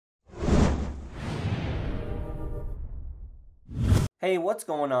Hey, what's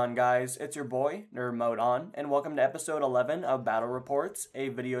going on, guys? It's your boy, Nerd Mode On, and welcome to episode 11 of Battle Reports, a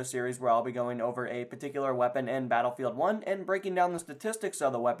video series where I'll be going over a particular weapon in Battlefield 1 and breaking down the statistics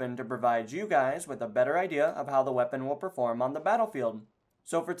of the weapon to provide you guys with a better idea of how the weapon will perform on the battlefield.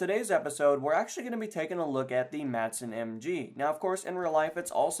 So for today's episode, we're actually going to be taking a look at the Madsen MG. Now, of course, in real life, it's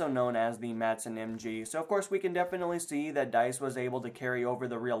also known as the Madsen MG, so of course we can definitely see that DICE was able to carry over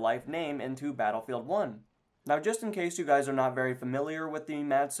the real life name into Battlefield 1. Now, just in case you guys are not very familiar with the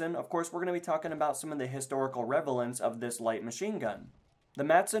Madsen, of course, we're going to be talking about some of the historical relevance of this light machine gun. The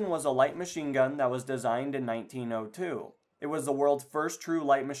Madsen was a light machine gun that was designed in 1902. It was the world's first true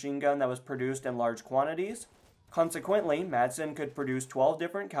light machine gun that was produced in large quantities. Consequently, Madsen could produce 12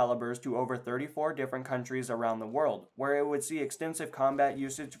 different calibers to over 34 different countries around the world, where it would see extensive combat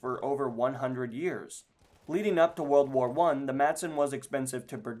usage for over 100 years. Leading up to World War I, the Madsen was expensive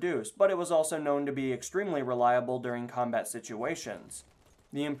to produce, but it was also known to be extremely reliable during combat situations.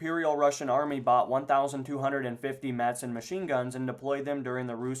 The Imperial Russian Army bought 1,250 Madsen machine guns and deployed them during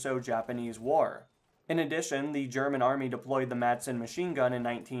the Russo-Japanese War. In addition, the German Army deployed the Madsen machine gun in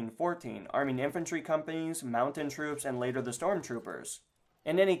 1914, arming infantry companies, mountain troops, and later the stormtroopers.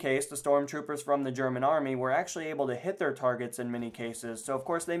 In any case, the stormtroopers from the German army were actually able to hit their targets in many cases, so of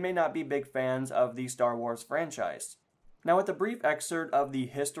course they may not be big fans of the Star Wars franchise. Now, with a brief excerpt of the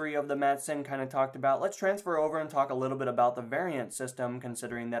history of the Madsen kind of talked about, let's transfer over and talk a little bit about the variant system,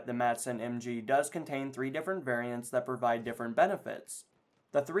 considering that the Madsen MG does contain 3 different variants that provide different benefits.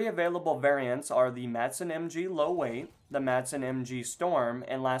 The 3 available variants are the Madsen MG Low Weight, the Madsen MG Storm,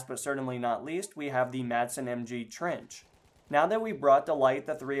 and last but certainly not least, we have the Madsen MG Trench. Now that we've brought to light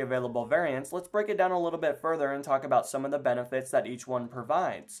the 3 available variants, let's break it down a little bit further and talk about some of the benefits that each one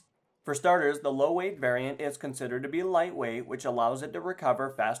provides. For starters, the low-weight variant is considered to be lightweight, which allows it to recover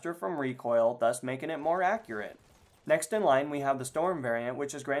faster from recoil, thus making it more accurate. Next in line, we have the Storm variant,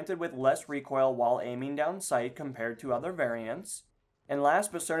 which is granted with less recoil while aiming down sight compared to other variants. And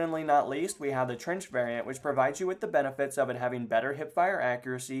last but certainly not least, we have the Trench variant, which provides you with the benefits of it having better hipfire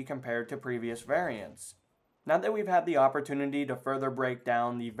accuracy compared to previous variants. Now that we've had the opportunity to further break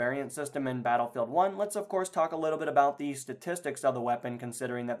down the variant system in Battlefield 1, let's of course talk a little bit about the statistics of the weapon,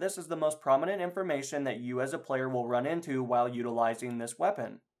 considering that this is the most prominent information that you as a player will run into while utilizing this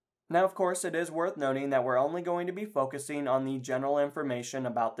weapon. Now, of course, it is worth noting that we're only going to be focusing on the general information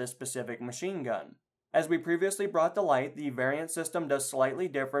about this specific machine gun. As we previously brought to light, the variant system does slightly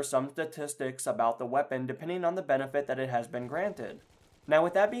differ some statistics about the weapon depending on the benefit that it has been granted. Now,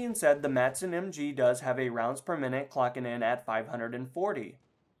 with that being said, the Madsen MG does have a rounds per minute clocking in at 540.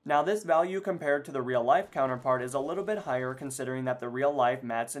 Now, this value compared to the real-life counterpart is a little bit higher, considering that the real-life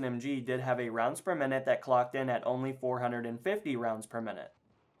Madsen MG did have a rounds per minute that clocked in at only 450 rounds per minute.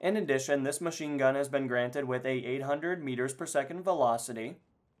 In addition, this machine gun has been granted with a 800 meters per second velocity.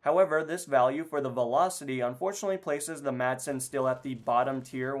 However, this value for the velocity unfortunately places the Madsen still at the bottom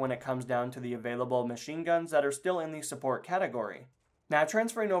tier when it comes down to the available machine guns that are still in the support category. Now,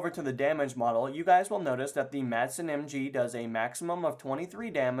 transferring over to the damage model, you guys will notice that the Madsen MG does a maximum of 23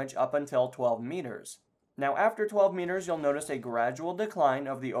 damage up until 12 meters. Now, after 12 meters, you'll notice a gradual decline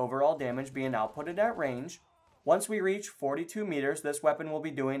of the overall damage being outputted at range. Once we reach 42 meters, this weapon will be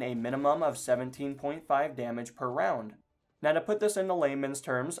doing a minimum of 17.5 damage per round. Now, to put this into layman's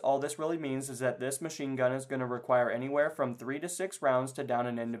terms, all this really means is that this machine gun is going to require anywhere from 3 to 6 rounds to down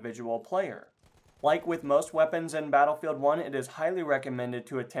an individual player. Like with most weapons in Battlefield 1, it is highly recommended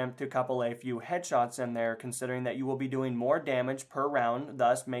to attempt to couple a few headshots in there, considering that you will be doing more damage per round,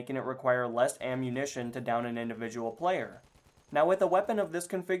 thus making it require less ammunition to down an individual player. Now, with a weapon of this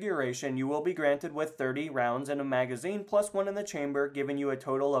configuration, you will be granted with 30 rounds in a magazine plus 1 in the chamber, giving you a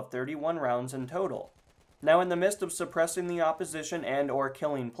total of 31 rounds in total. Now, in the midst of suppressing the opposition and or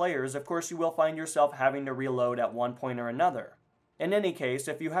killing players, of course you will find yourself having to reload at one point or another. In any case,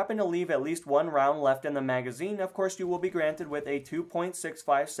 if you happen to leave at least 1 round left in the magazine, of course you will be granted with a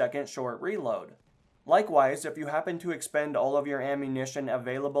 2.65 second short reload. Likewise, if you happen to expend all of your ammunition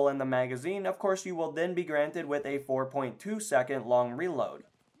available in the magazine, of course you will then be granted with a 4.2 second long reload.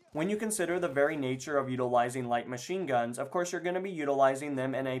 When you consider the very nature of utilizing light machine guns, of course you're going to be utilizing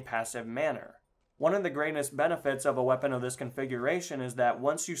them in a passive manner. One of the greatest benefits of a weapon of this configuration is that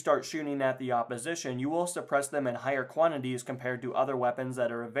once you start shooting at the opposition, you will suppress them in higher quantities compared to other weapons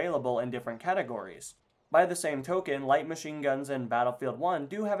that are available in different categories. By the same token, light machine guns in Battlefield 1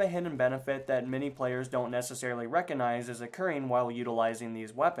 do have a hidden benefit that many players don't necessarily recognize is occurring while utilizing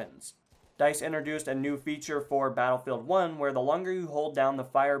these weapons. DICE introduced a new feature for Battlefield 1 where the longer you hold down the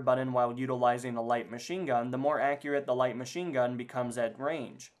fire button while utilizing a light machine gun, the more accurate the light machine gun becomes at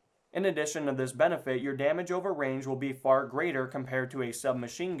range. In addition to this benefit, your damage over range will be far greater compared to a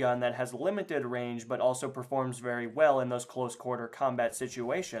submachine gun that has limited range but also performs very well in those close quarter combat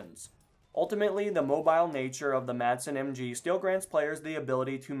situations. Ultimately, the mobile nature of the Madsen MG still grants players the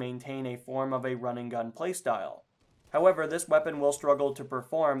ability to maintain a form of a run and gun playstyle. However, this weapon will struggle to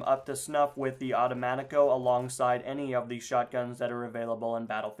perform up to snuff with the Automatico alongside any of the shotguns that are available in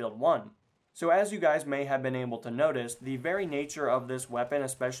Battlefield 1. So as you guys may have been able to notice, the very nature of this weapon,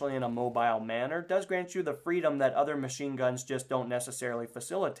 especially in a mobile manner, does grant you the freedom that other machine guns just don't necessarily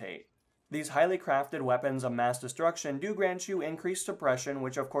facilitate. These highly crafted weapons of mass destruction do grant you increased suppression,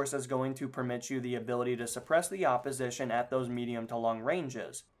 which of course is going to permit you the ability to suppress the opposition at those medium to long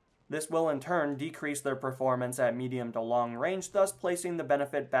ranges. This will in turn decrease their performance at medium to long range, thus placing the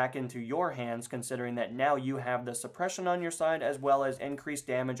benefit back into your hands, considering that now you have the suppression on your side as well as increased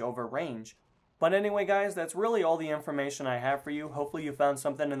damage over range. But anyway guys, that's really all the information I have for you. Hopefully you found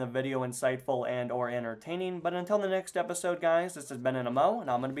something in the video insightful and or entertaining. But until the next episode guys, this has been an MO, and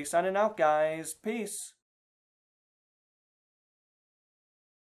I'm going to be signing out guys. Peace!